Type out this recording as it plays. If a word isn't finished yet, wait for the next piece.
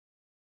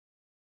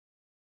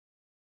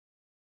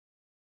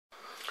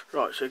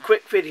Right, so a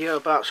quick video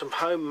about some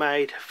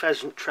homemade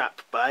pheasant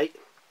trap bait.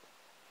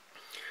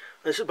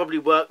 This will probably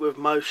work with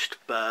most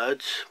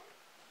birds,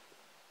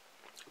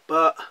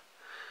 but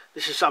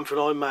this is something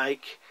I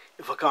make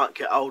if I can't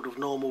get hold of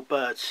normal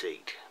bird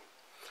seed.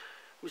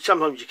 Which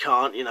sometimes you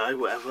can't, you know,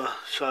 whatever.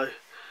 So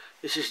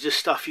this is just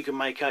stuff you can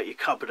make out your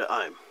cupboard at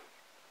home.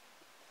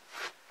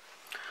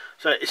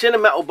 So it's in a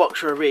metal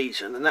box for a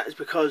reason, and that is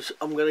because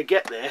I'm going to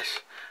get this,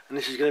 and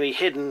this is going to be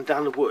hidden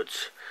down the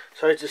woods.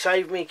 So to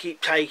save me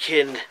keep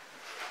taking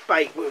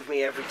bait with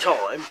me every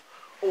time,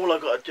 all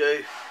I've got to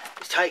do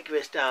is take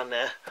this down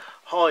there,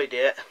 hide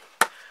it,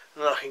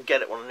 and I can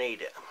get it when I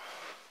need it.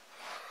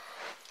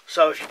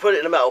 So if you put it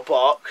in a metal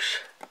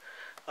box,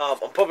 I'm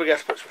probably going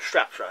to put some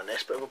straps around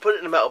this, but if I put it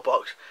in a metal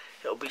box,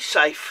 it'll be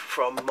safe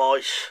from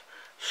mice,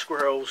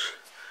 squirrels,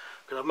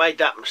 because I've made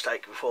that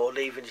mistake before,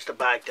 leaving just a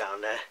bag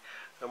down there,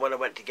 and when I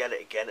went to get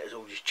it again, it was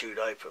all just chewed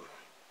open.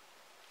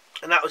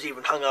 And that was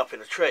even hung up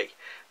in a tree.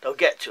 They'll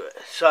get to it.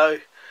 So,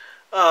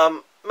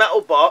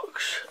 metal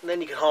box, and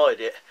then you can hide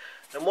it.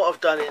 And what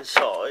I've done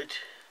inside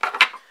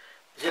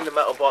is, in the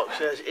metal box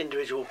there's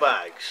individual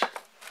bags,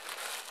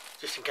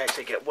 just in case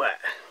they get wet.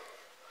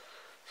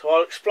 So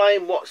I'll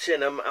explain what's in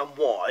them and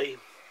why.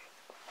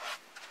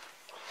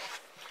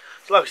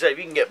 So like I say, if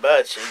you can get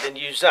birdseed, then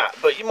use that.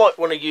 But you might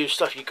want to use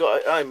stuff you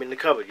got at home in the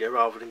cupboard, yeah,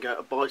 rather than go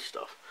to buy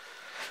stuff.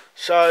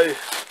 So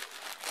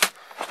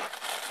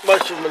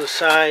most of them are the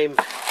same.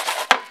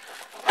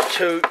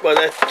 Well,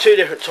 they're two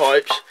different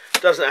types.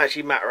 Doesn't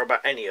actually matter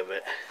about any of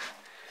it.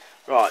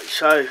 Right,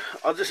 so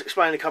I'll just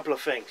explain a couple of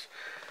things.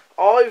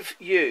 I've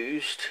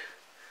used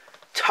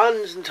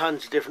tons and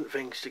tons of different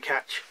things to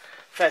catch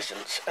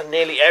pheasants, and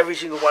nearly every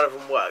single one of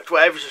them worked.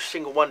 Well, every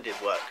single one did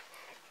work.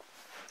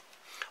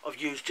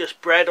 I've used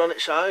just bread on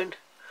its own.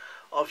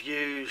 I've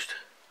used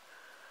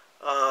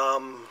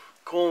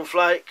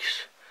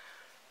cornflakes,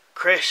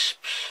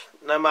 crisps,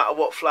 no matter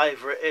what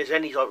flavour it is,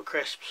 any type of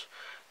crisps,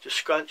 just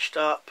scrunched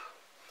up,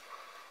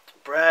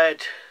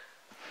 bread,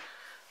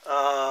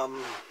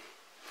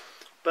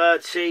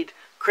 birdseed,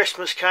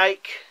 Christmas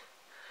cake,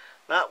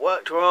 that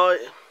worked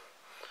right,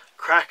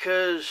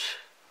 crackers,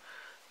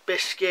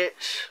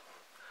 biscuits,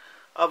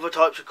 other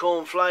types of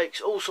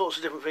cornflakes, all sorts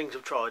of different things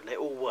I've tried, and they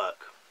all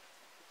work.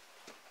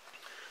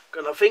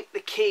 And I think the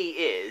key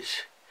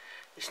is,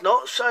 it's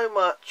not so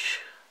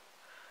much,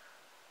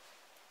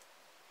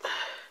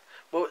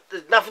 well,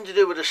 there's nothing to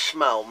do with the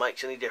smell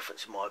makes any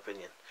difference in my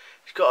opinion.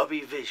 It's got to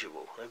be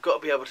visual. They've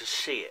got to be able to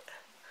see it.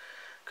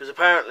 Because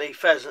apparently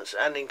pheasants,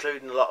 and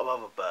including a lot of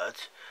other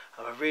birds,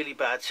 have a really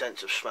bad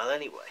sense of smell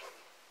anyway.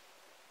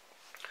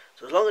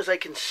 So as long as they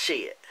can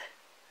see it,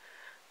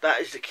 that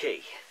is the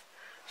key.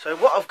 So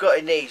what I've got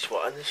in these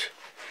ones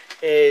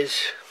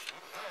is,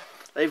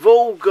 they've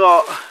all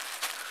got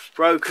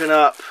broken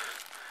up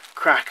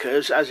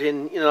crackers, as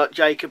in, you know, like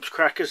Jacob's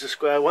crackers, the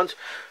square ones,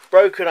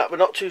 broken up but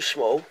not too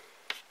small.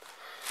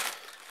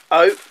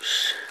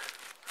 Oats,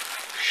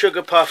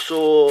 sugar puffs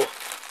or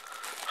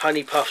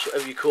honey puffs,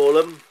 whatever you call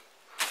them.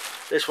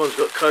 This one's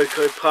got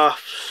cocoa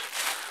puffs,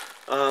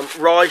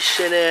 rice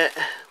in it.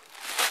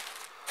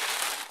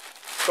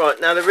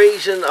 Right, now the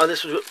reason,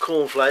 this one's got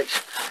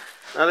cornflakes.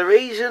 Now the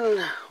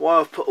reason why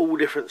I've put all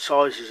different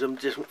sizes and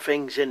different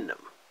things in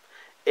them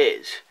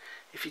is,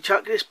 if you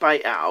chuck this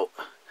bait out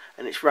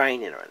and it's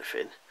raining or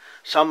anything,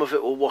 some of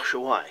it will wash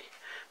away.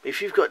 But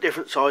if you've got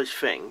different sized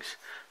things,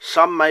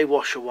 some may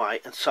wash away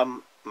and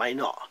some may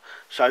not.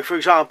 So for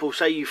example,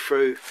 say you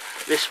threw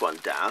this one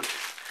down,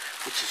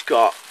 which has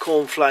got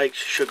cornflakes,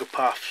 sugar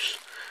puffs,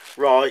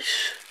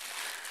 rice,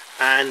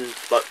 and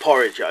like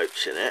porridge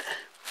oats in it.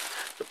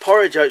 The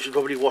porridge oats would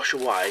probably wash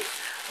away,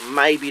 and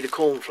maybe the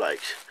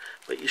cornflakes,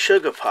 but your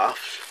sugar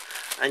puffs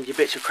and your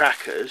bits of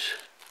crackers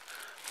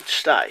would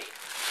stay.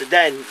 So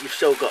then you've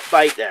still got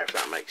bait there, if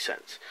that makes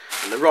sense,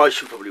 and the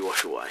rice would probably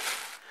wash away.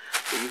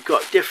 But you've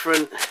got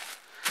different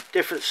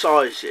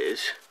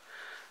sizes,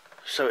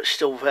 so it's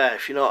still there,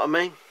 if you know what I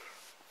mean.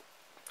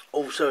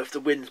 Also, if the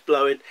wind's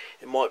blowing,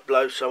 it might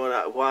blow some of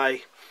that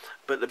away,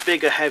 but the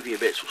bigger, heavier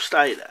bits will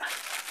stay there.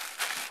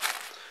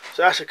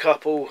 So that's a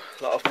couple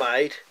that I've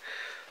made.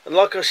 And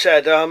like I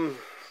said,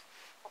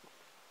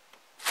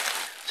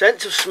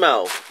 sense of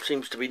smell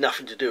seems to be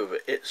nothing to do with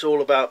it. It's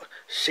all about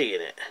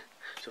seeing it.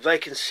 So if they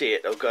can see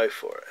it, they'll go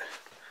for it.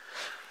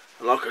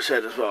 And like I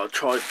said as well, I've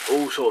tried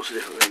all sorts of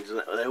different things, and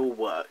they all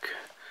work.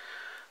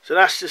 So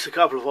that's just a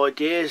couple of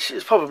ideas.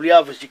 There's probably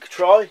others you could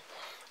try. And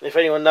if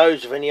anyone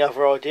knows of any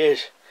other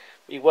ideas,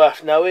 be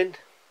worth knowing.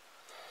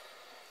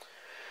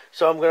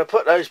 So I'm going to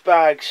put those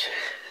bags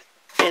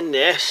in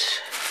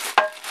this,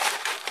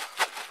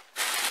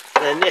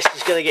 and then this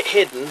is going to get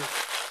hidden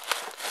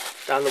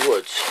down the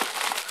woods.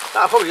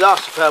 That'll probably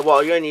last a fair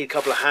while. You only need a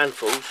couple of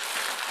handfuls.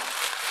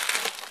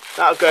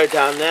 That'll go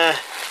down there.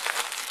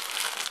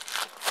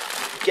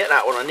 Get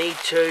that when I need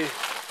to.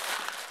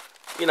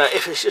 You know,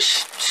 if it's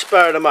just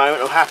spur of the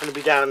moment, I'll happen to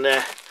be down there,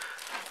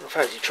 I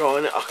fancy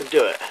trying it, I can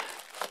do it.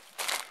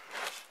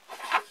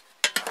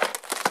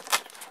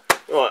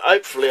 Right,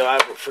 hopefully I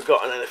haven't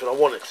forgotten anything I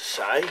wanted to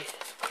say.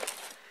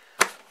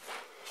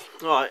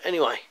 Right,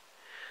 anyway,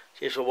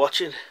 Cheers for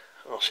watching.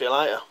 I'll see you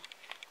later.